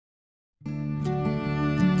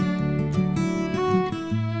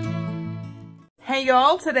Hey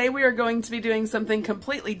y'all, today we are going to be doing something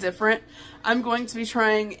completely different. I'm going to be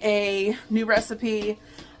trying a new recipe.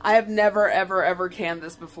 I have never ever canned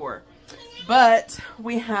this before, but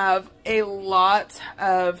we have a lot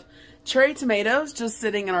of cherry tomatoes just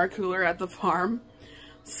sitting in our cooler at the farm.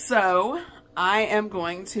 So I am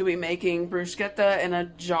going to be making bruschetta in a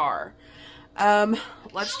jar.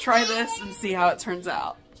 Let's try this and see how it turns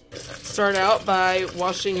out. Start out by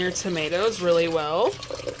washing your tomatoes really well.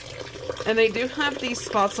 And they do have these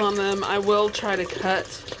spots on them. I will try to cut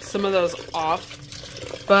some of those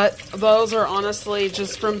off, but those are honestly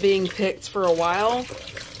just from being picked for a while.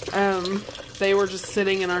 They were just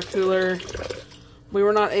sitting in our cooler. We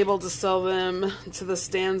were not able to sell them to the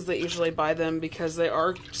stands that usually buy them because they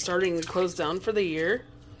are starting to close down for the year.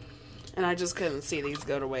 And I just couldn't see these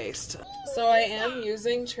go to waste. So I am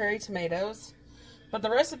using cherry tomatoes, but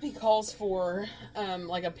the recipe calls for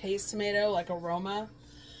like a paste tomato, like a Roma.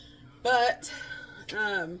 But,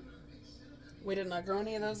 we did not grow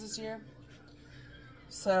any of those this year.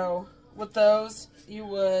 So, with those, you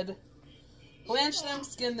would blanch them,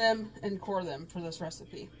 skin them, and core them for this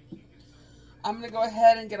recipe. I'm going to go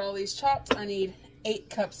ahead and get all these chopped. I need 8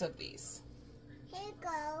 cups of these. Here you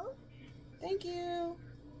go. Thank you.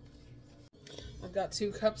 I've got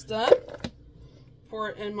 2 cups done. Pour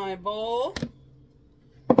it in my bowl.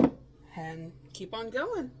 And keep on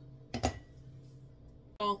going.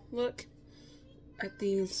 Oh, look at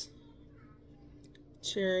these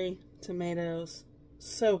cherry tomatoes.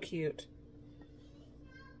 So cute.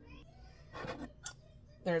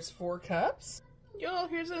 There's 4 cups. Y'all,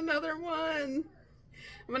 here's another one.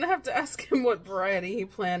 I'm gonna have to ask him what variety he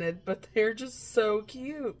planted, but they're just so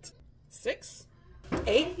cute. 6,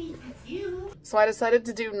 8. So I decided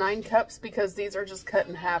to do 9 cups because these are just cut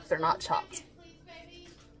in half. They're not chopped.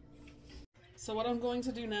 So what I'm going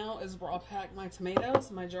to do now is raw pack my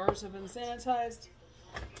tomatoes. My jars have been sanitized.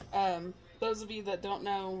 Those of you that don't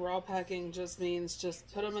know, raw packing just means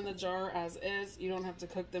just put them in the jar as is. You don't have to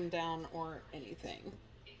cook them down or anything.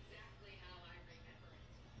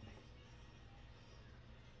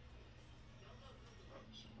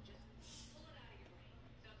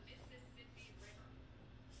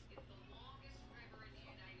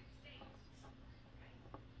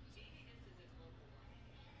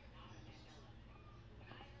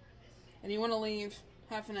 And you want to leave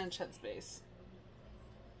 ½ an inch headspace.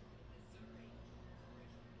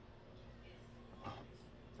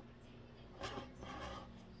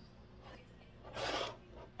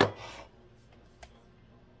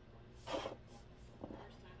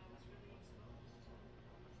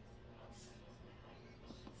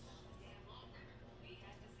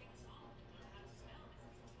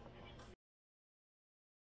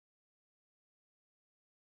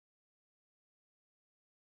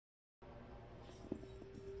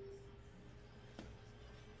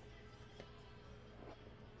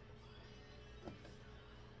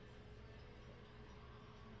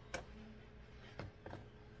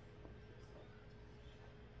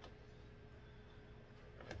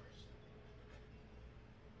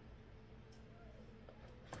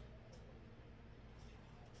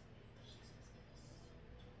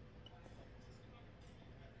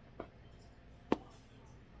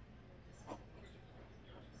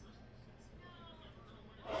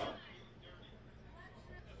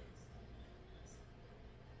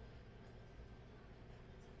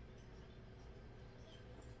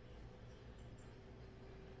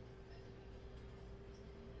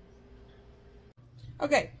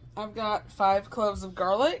 Okay, I've got 5 cloves of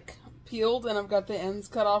garlic peeled and I've got the ends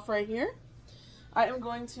cut off right here. I am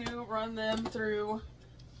going to run them through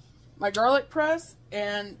my garlic press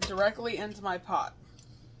and directly into my pot.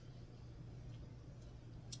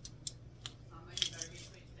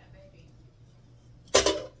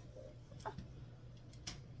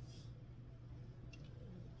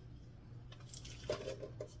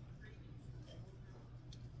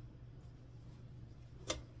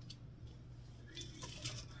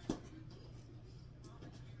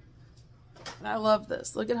 And I love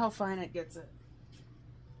this. Look at how fine it gets it.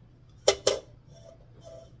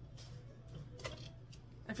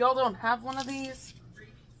 If y'all don't have one of these,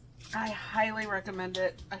 I highly recommend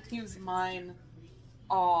it. I use mine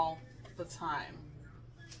all the time.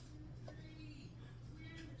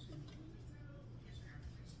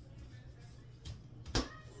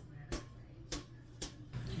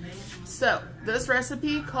 So, this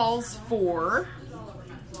recipe calls for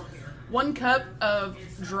 1 cup of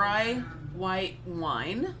dry white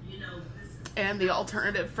wine, and the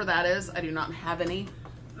alternative for that is, I do not have any.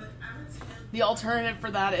 The alternative for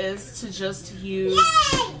that is to just use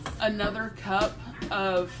another cup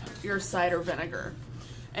of your cider vinegar.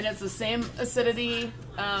 And it's the same acidity.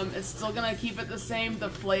 It's still going to keep it the same. The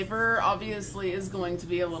flavor obviously is going to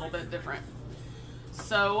be a little bit different.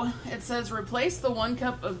 So it says replace the 1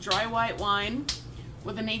 cup of dry white wine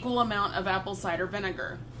with an equal amount of apple cider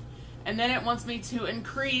vinegar. And then it wants me to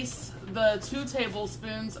increase the 2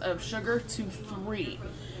 tablespoons of sugar to 3.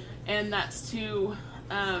 And that's to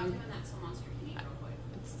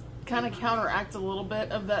kind of counteract a little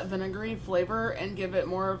bit of that vinegary flavor and give it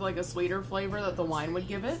more of like a sweeter flavor that the wine would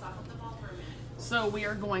give it. So we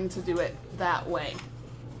are going to do it that way.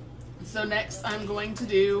 So next I'm going to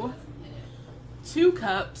do 2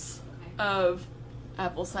 cups of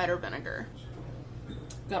apple cider vinegar.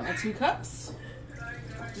 Got my 2 cups.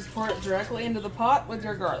 Just pour it directly into the pot with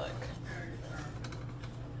your garlic.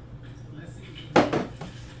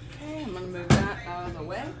 Okay, I'm going to move that out of the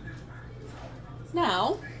way.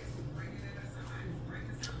 Now,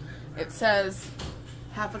 it says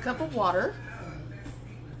 1/2 cup of water.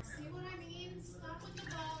 See what I mean? Stop with the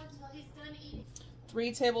ball until he's done eating.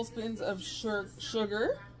 3 tablespoons of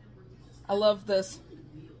sugar. I love this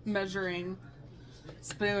measuring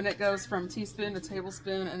spoon. It goes from teaspoon to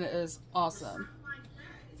tablespoon and it is awesome.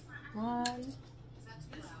 1,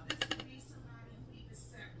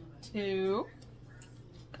 2,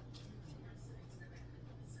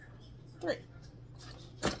 3.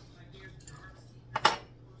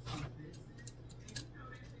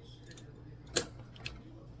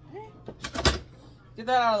 Get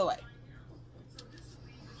that out of the way.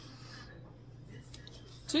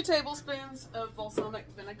 2 tablespoons of balsamic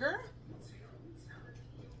vinegar.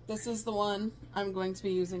 This is the one I'm going to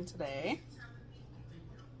be using today.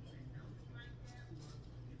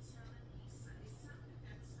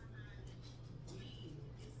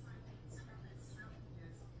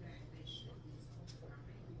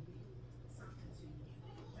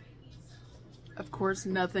 Of course,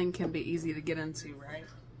 nothing can be easy to get into, right?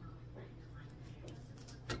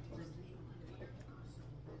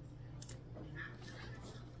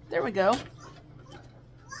 There we go.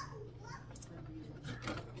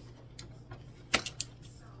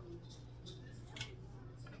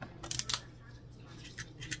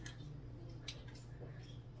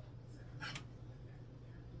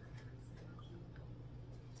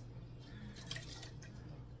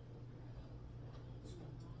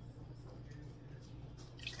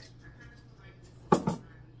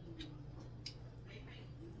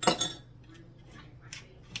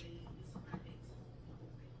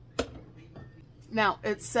 Now,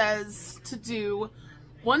 it says to do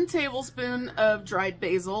 1 tablespoon of dried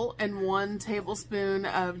basil and 1 tablespoon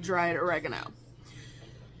of dried oregano.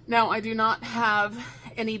 Now, I do not have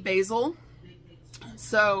any basil,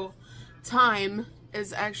 so thyme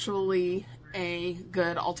is actually a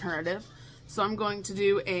good alternative. So I'm going to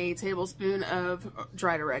do a tablespoon of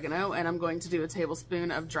dried oregano and I'm going to do a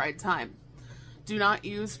tablespoon of dried thyme. Do not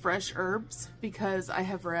use fresh herbs because I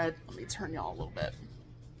have read, let me turn y'all a little bit.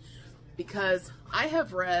 Because I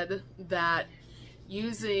have read that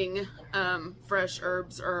using fresh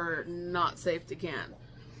herbs are not safe to can.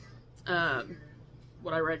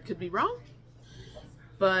 What I read could be wrong,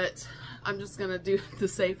 but I'm just gonna do it the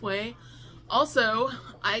safe way. Also,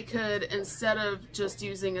 I could, instead of just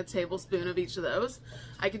using a tablespoon of each of those,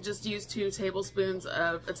 I could just use 2 tablespoons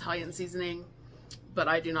of Italian seasoning, but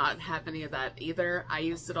I do not have any of that either. I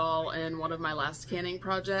used it all in one of my last canning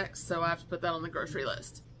projects, so I have to put that on the grocery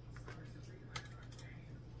list.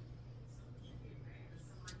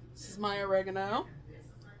 This is my oregano.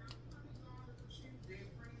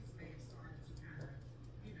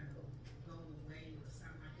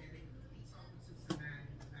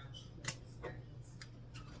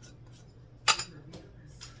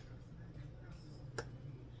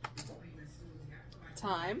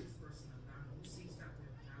 Thyme.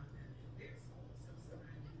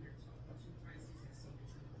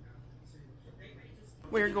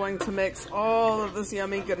 We're going to mix all of this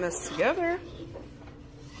yummy goodness together.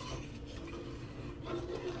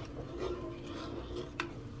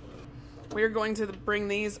 We're going to bring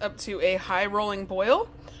these up to a high rolling boil,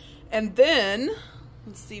 and then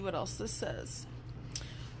let's see what else this says.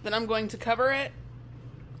 Then I'm going to cover it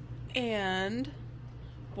and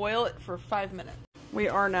boil it for 5 minutes. We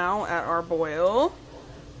are now at our boil.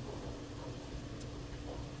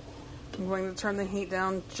 I'm going to turn the heat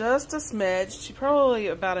down just a smidge to probably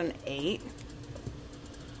about an 8.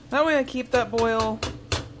 That way I keep that boil.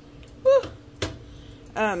 Woo.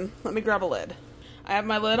 Let me grab a lid. I have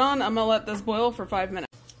my lid on. I'm gonna let this boil for 5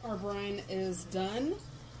 minutes. Our brine is done.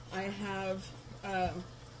 I have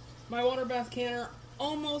my water bath canner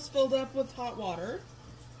almost filled up with hot water.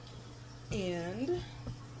 And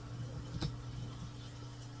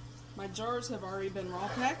my jars have already been raw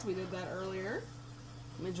packed. We did that earlier.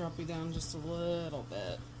 Let me drop you down just a little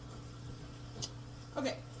bit.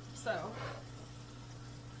 Okay, so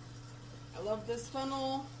I love this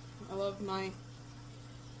funnel. I love my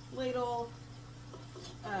ladle.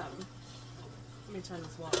 Let me turn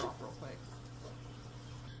this water off real quick.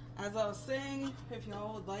 As I was saying, if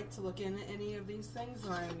y'all would like to look into any of these things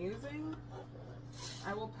that I am using,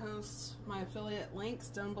 I will post my affiliate links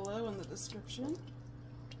down below in the description.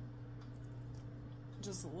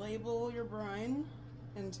 Just label your brine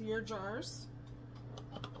into your jars.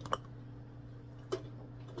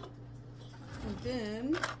 And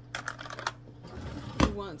then you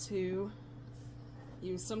want to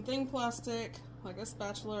use something plastic, like a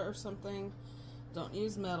spatula or something. Don't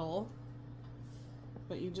use metal,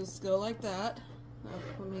 but you just go like that.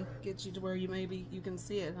 Let me get you to where you can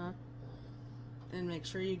see it, huh? And make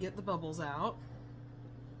sure you get the bubbles out.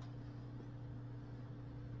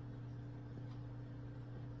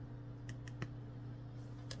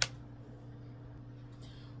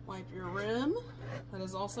 Wipe your rim. That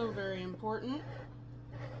is also very important.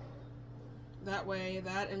 That way,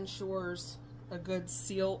 that ensures a good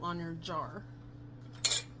seal on your jar.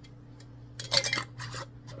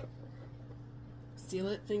 Seal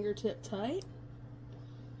it fingertip tight.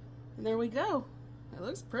 And there we go. It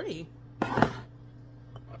looks pretty.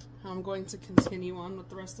 I'm going to continue on with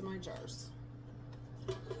the rest of my jars.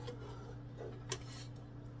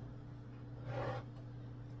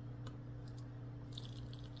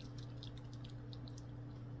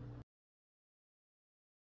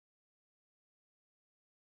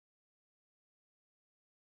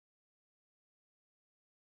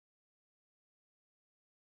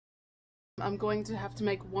 I'm going to have to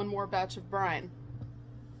make one more batch of brine.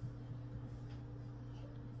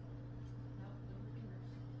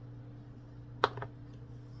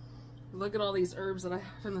 Look at all these herbs that I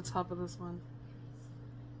have in the top of this one.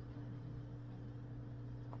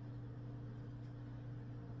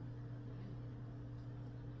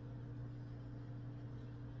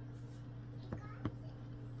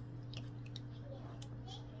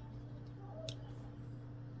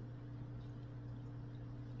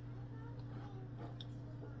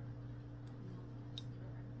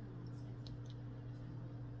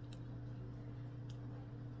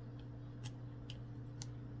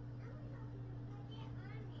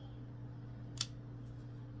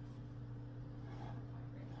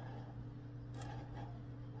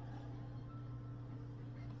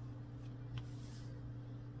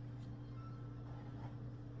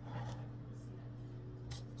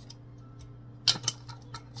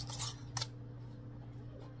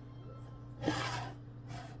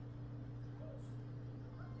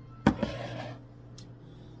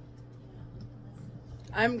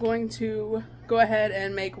 I'm going to go ahead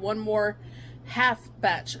and make one more half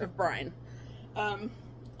batch of brine.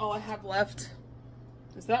 All I have left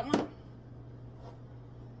is that one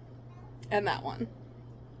and that one.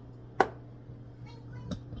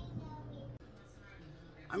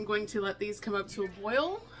 I'm going to let these come up to a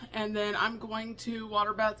boil, and then I'm going to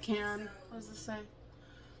water bath can, what does this say,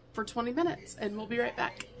 for 20 minutes, and we'll be right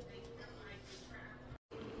back.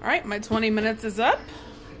 Alright, my 20 minutes is up.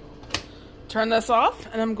 Turn this off,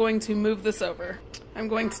 and I'm going to move this over. I'm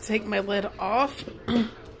going to take my lid off.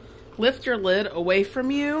 Lift your lid away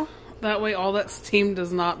from you. That way all that steam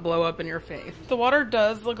does not blow up in your face. The water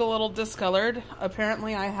does look a little discolored.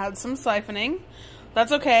 Apparently I had some siphoning.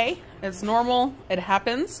 That's okay. It's normal. It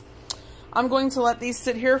happens. I'm going to let these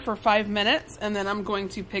sit here for 5 minutes, and then I'm going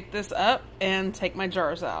to pick this up and take my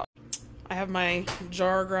jars out. I have my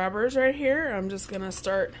jar grabbers right here. I'm just going to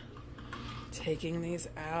start taking these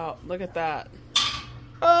out. Look at that.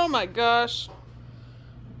 Oh my gosh.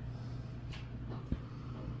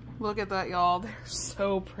 Look at that, y'all. They're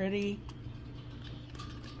so pretty.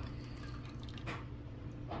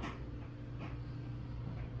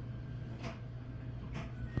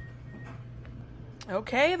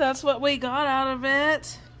 Okay, that's what we got out of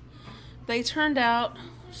it. They turned out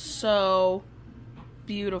so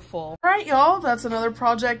beautiful. All right, y'all, that's another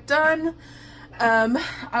project done.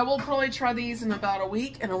 I will probably try these in about a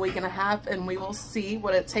week and a half, and we will see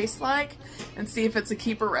what it tastes like and see if it's a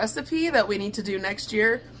keeper recipe that we need to do next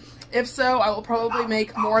year. If so, I will probably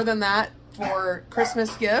make more than that for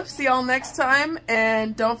Christmas gifts. See y'all next time,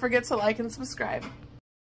 and don't forget to like and subscribe.